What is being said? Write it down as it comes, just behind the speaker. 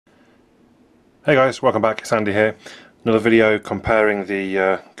Hey guys, welcome back. It's Andy here. Another video comparing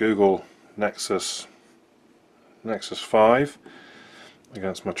the Google Nexus 5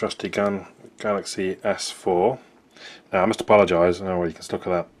 against my trusty Galaxy S4. Now I must apologise. Oh, well, you can look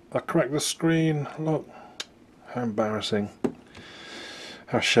at that. I cracked the screen. Look, how embarrassing.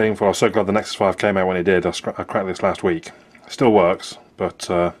 How shameful. I was so glad the Nexus 5 came out when it did. I cracked this last week. It still works, but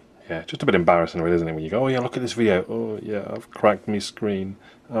yeah, just a bit embarrassing, really, isn't it? When you go, oh yeah, look at this video. Oh yeah, I've cracked my screen.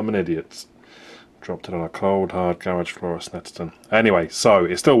 I'm an idiot. Dropped it on a cold, hard garage floor at Snetterton. Anyway, so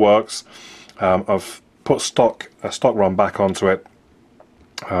it still works. I've put a stock ROM back onto it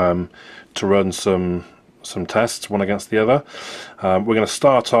to run some tests, one against the other. We're going to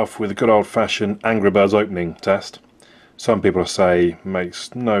start off with a good old-fashioned Angry Birds opening test. Some people say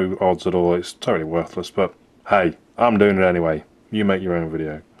makes no odds at all, it's totally worthless, but hey, I'm doing it anyway. You make your own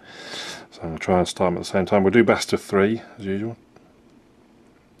video. So I'm going to try and start them at the same time. We'll do best of 3, as usual.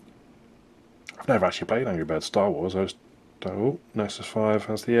 I've never actually played Angry Birds Star Wars. Oh, Nexus 5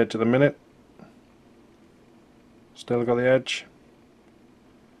 has the edge at the minute. Still got the edge.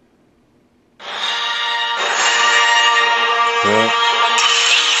 Yeah.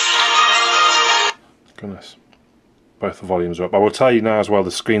 Goodness. Both the volumes are up. I will tell you now as well, the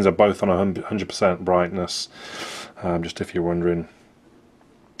screens are both on 100% brightness. Just if you're wondering,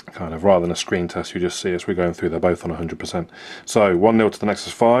 kind of rather than a screen test, you just see as we're going through, they're both on 100%. So 1-0 to the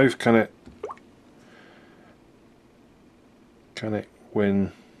Nexus 5. Can it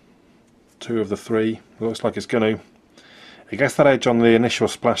win 2 of the 3? Looks like it's going to. It gets that edge on the initial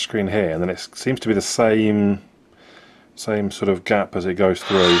splash screen here, and then it seems to be the same sort of gap as it goes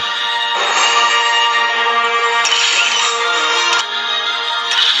through.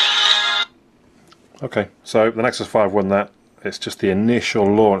 Okay, so the Nexus 5 won that. It's just the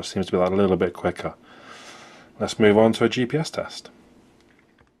initial launch seems to be that little bit quicker. Let's move on to a GPS test.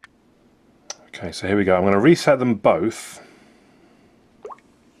 Okay, so here we go. I'm going to reset them both.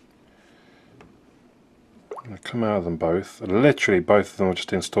 I'm going to come out of them both. Literally both of them are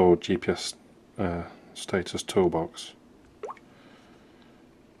just installed GPS status toolbox.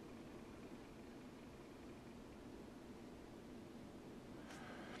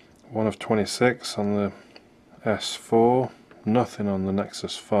 One of 26 on the S4, nothing on the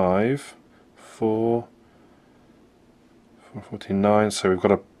Nexus 5, 449, so we've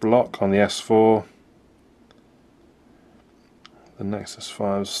got a block on the S4. The Nexus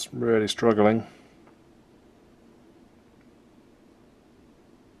 5's really struggling.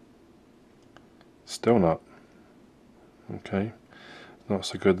 Still not. Okay, not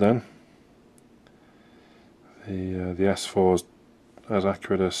so good then. The S4's as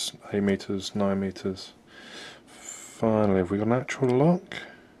accurate as 8 meters, 9 meters. Finally, have we got an actual lock?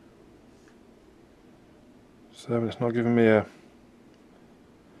 7, it's not giving me a...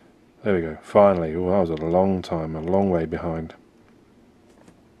 There we go, finally. Oh, that was a long time, a long way behind.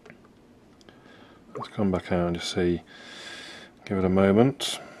 Let's come back out and just see, give it a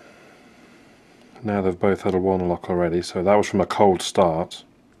moment. Now they've both had a 1 lock already, so that was from a cold start.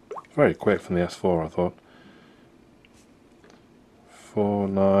 Very quick from the S4, I thought. 4,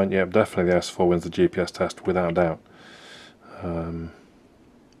 9, yep, definitely the S4 wins the GPS test without doubt. I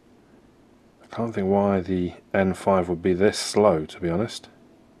can't think why the N5 would be this slow, to be honest.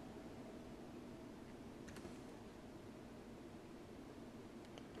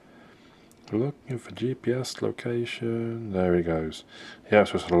 Looking for GPS location, there he goes. Yeah,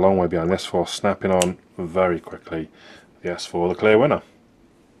 so it's a long way behind. The S4 snapping on very quickly. The S4 the clear winner.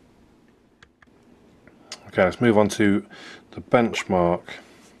 Okay, let's move on to the benchmark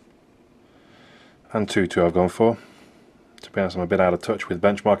and 2.2 I've gone for. To be honest, I'm a bit out of touch with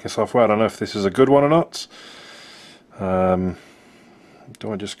benchmarking software. I don't know if this is a good one or not. Do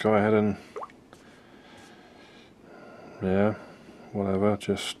I just go ahead and... yeah, whatever,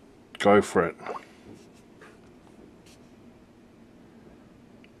 just go for it.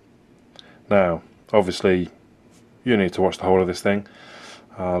 Now, obviously, you need to watch the whole of this thing.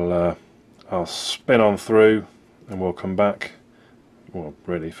 I'll spin on through and we'll come back, well,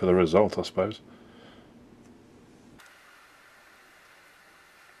 really for the result, I suppose.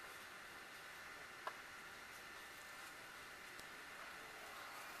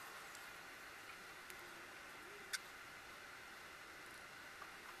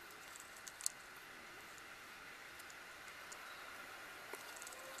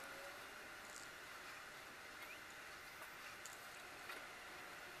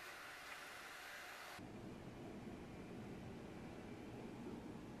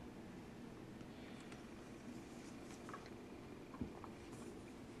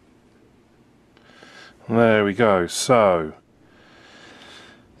 There we go. So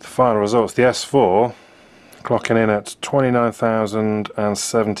the final results, the S4 clocking in at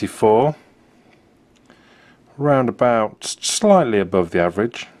 29,074, round about slightly above the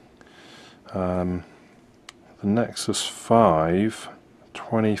average. The Nexus 5,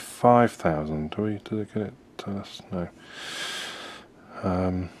 25,000. Did it get it? Tell us? No.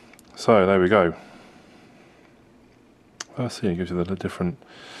 So there we go. Let's see, it gives you the different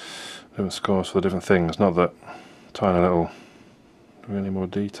scores for the different things. Not that tiny little. Do we have any more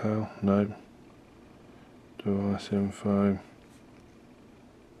detail? No. Device info.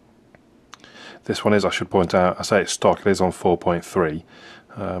 This one is, I should point out, I say it's stock, it is on 4.3,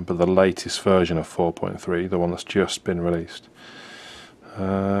 but the latest version of 4.3, the one that's just been released.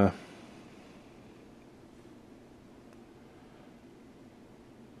 So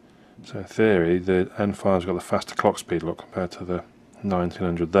in theory, the N5's got the faster clock speed look compared to the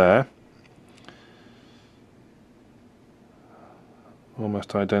 1900 there.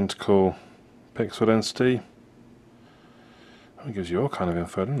 Almost identical pixel density. It gives you all kind of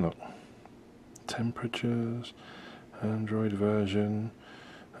info, doesn't it? Temperatures, Android version,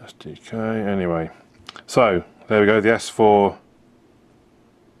 SDK. Anyway, so there we go. The S4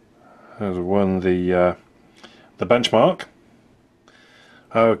 has won the benchmark.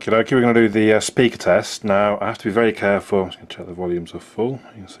 Okay, we're going to do the speaker test. Now I have to be very careful. I'm just going to check the volumes are full.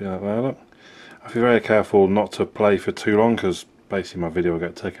 You can see that there. Look, I have to be very careful not to play for too long because basically my video will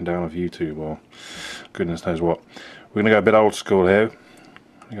get taken down off YouTube or goodness knows what. We're going to go a bit old school here.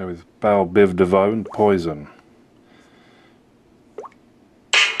 We're going to go with Belle Biv DeVoe and Poison.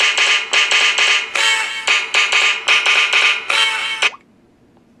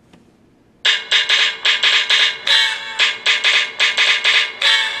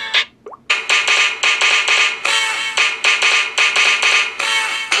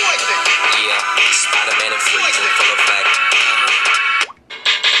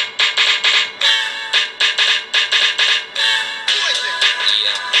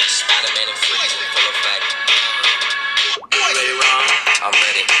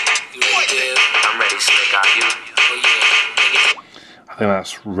 I think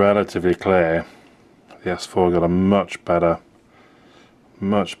that's relatively clear. The S4 got a much better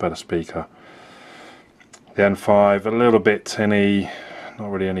speaker. The N5 a little bit tinny,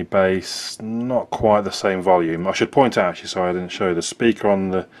 not really any bass, not quite the same volume. I should point out, actually, sorry I didn't show you, the speaker on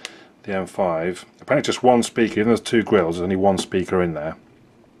the N5, apparently just one speaker, even though there's two grills, there's only one speaker in there.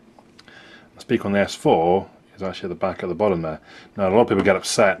 The speaker on the S4 is actually at the back at the bottom there. Now a lot of people get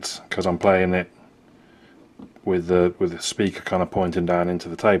upset because I'm playing it with the speaker kind of pointing down into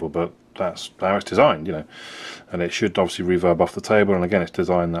the table, but that's how it's designed, you know, and it should obviously reverb off the table, and again it's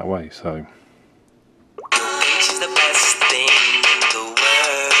designed that way. So she's the best thing in the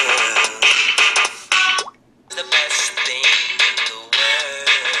world. The best thing in the world.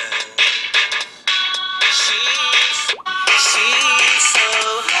 She's so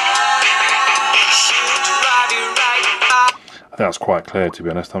high. She'll drive you right up. I think that's quite clear, to be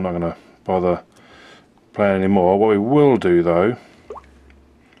honest. I'm not going to bother playing anymore. What we will do though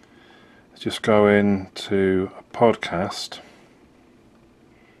is just go into a podcast.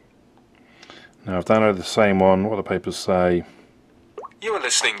 Now I've downloaded the same one. What the papers say. You are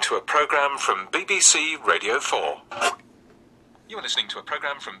listening to a programme from BBC Radio 4. You are listening to a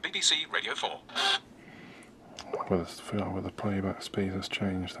programme from BBC Radio 4. Whether the playback speed has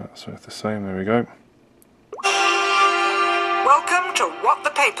changed. So it's the same. There we go. Welcome to What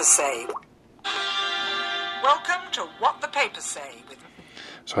the Papers Say. Welcome to What the Papers Say.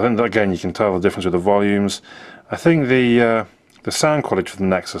 So I think that, again, you can tell the difference with the volumes. I think the sound quality for the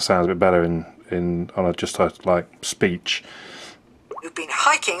Nexus sounds a bit better on a just like speech. Who've been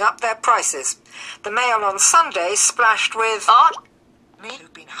hiking up their prices. The Mail on Sunday splashed with art.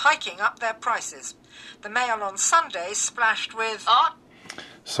 Who've been hiking up their prices. The Mail on Sunday splashed with art.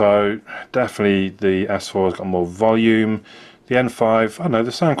 So definitely the S4 has got more volume. The N5, I don't know,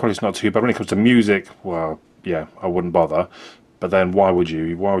 the sound quality's not too bad. When it comes to music, well, yeah, I wouldn't bother. But then why would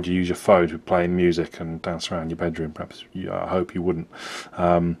you? Why would you use your phone to play music and dance around your bedroom? Perhaps, I hope you wouldn't.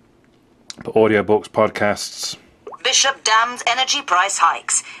 But audiobooks, podcasts. Bishop damns energy price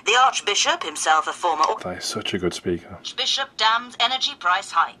hikes. The Archbishop, himself a former... That is such a good speaker. Bishop damns energy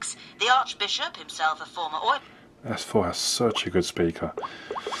price hikes. The Archbishop, himself a former... S4 has such a good speaker.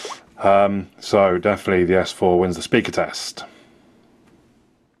 So definitely the S4 wins the speaker test.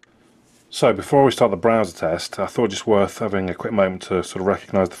 So before we start the browser test, I thought just worth having a quick moment to sort of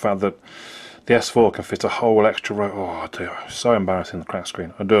recognise the fact that the S4 can fit a whole extra row. Oh dear, so embarrassing, the cracked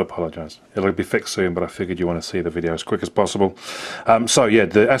screen. I do apologise. It'll be fixed soon, but I figured you want to see the video as quick as possible. So yeah,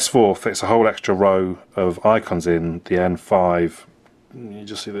 the S4 fits a whole extra row of icons in. The N5 you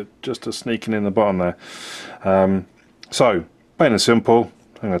just see just a sneaking in the bottom there. So plain and simple,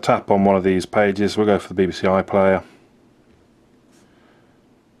 I'm going to tap on one of these pages. We'll go for the BBC iPlayer.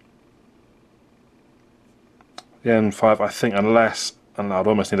 The M5, I think, unless, and I'd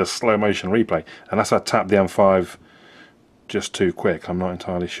almost need a slow motion replay, unless I tap the M5 just too quick, I'm not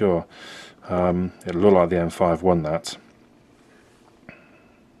entirely sure. It looked like the M5 won that.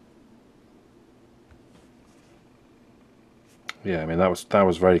 Yeah, I mean that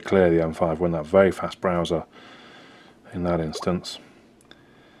was very clear. The M5 won that. Very fast browser in that instance.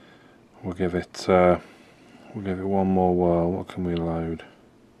 We'll give it one more whirl. What can we load?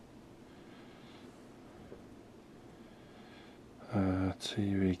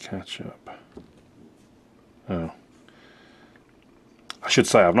 TV catch up. Oh, I should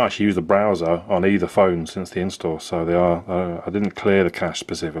say I've not actually used the browser on either phone since the install, so they are. I didn't clear the cache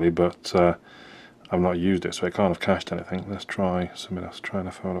specifically, but I've not used it, so it can't have cached anything. Let's try something else. Try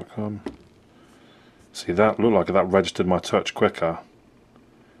NFL.com. See, that looked like that registered my touch quicker.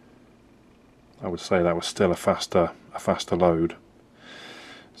 I would say that was still a faster load.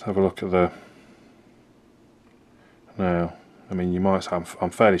 Let's have a look at the. Now, I mean, you might. I'm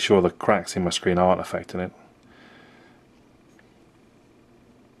fairly sure the cracks in my screen aren't affecting it.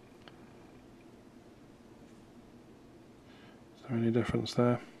 Is there any difference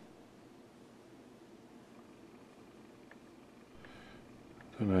there?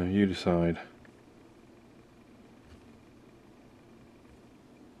 I don't know. You decide.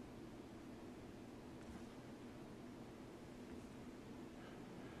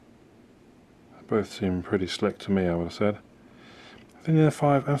 They both seem pretty slick to me, I would have said. I think the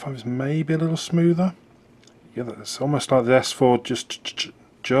M5 is maybe a little smoother. Yeah, it's almost like the S4 just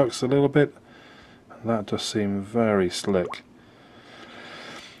jerks a little bit. And that does seem very slick.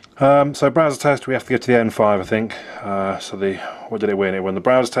 So browser test, we have to get to the N5, I think. What did it win? It won the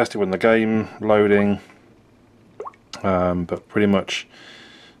browser test, it won the game loading. But pretty much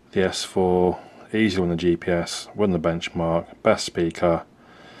the S4 easily won the GPS, won the benchmark, best speaker,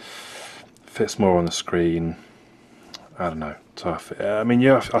 fits more on the screen. I don't know, tough. I mean,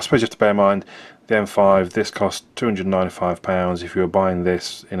 I suppose you have to bear in mind the M5. This cost £295. If you were buying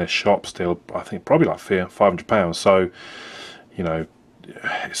this in a shop, still, I think probably like £500. So, you know,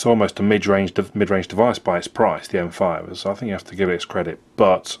 it's almost a mid-range device by its price, the M5. So I think you have to give it its credit.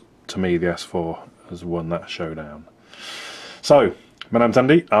 But to me, the S4 has won that showdown. So, my name's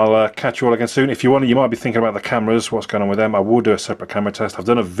Andy. I'll catch you all again soon. If you want, you might be thinking about the cameras, what's going on with them. I will do a separate camera test. I've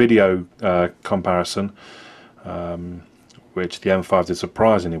done a video comparison, which the M5 did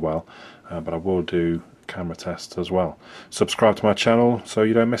surprisingly well, but I will do camera tests as well. Subscribe to my channel so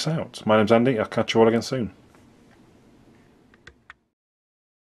you don't miss out. My name's Andy. I'll catch you all again soon.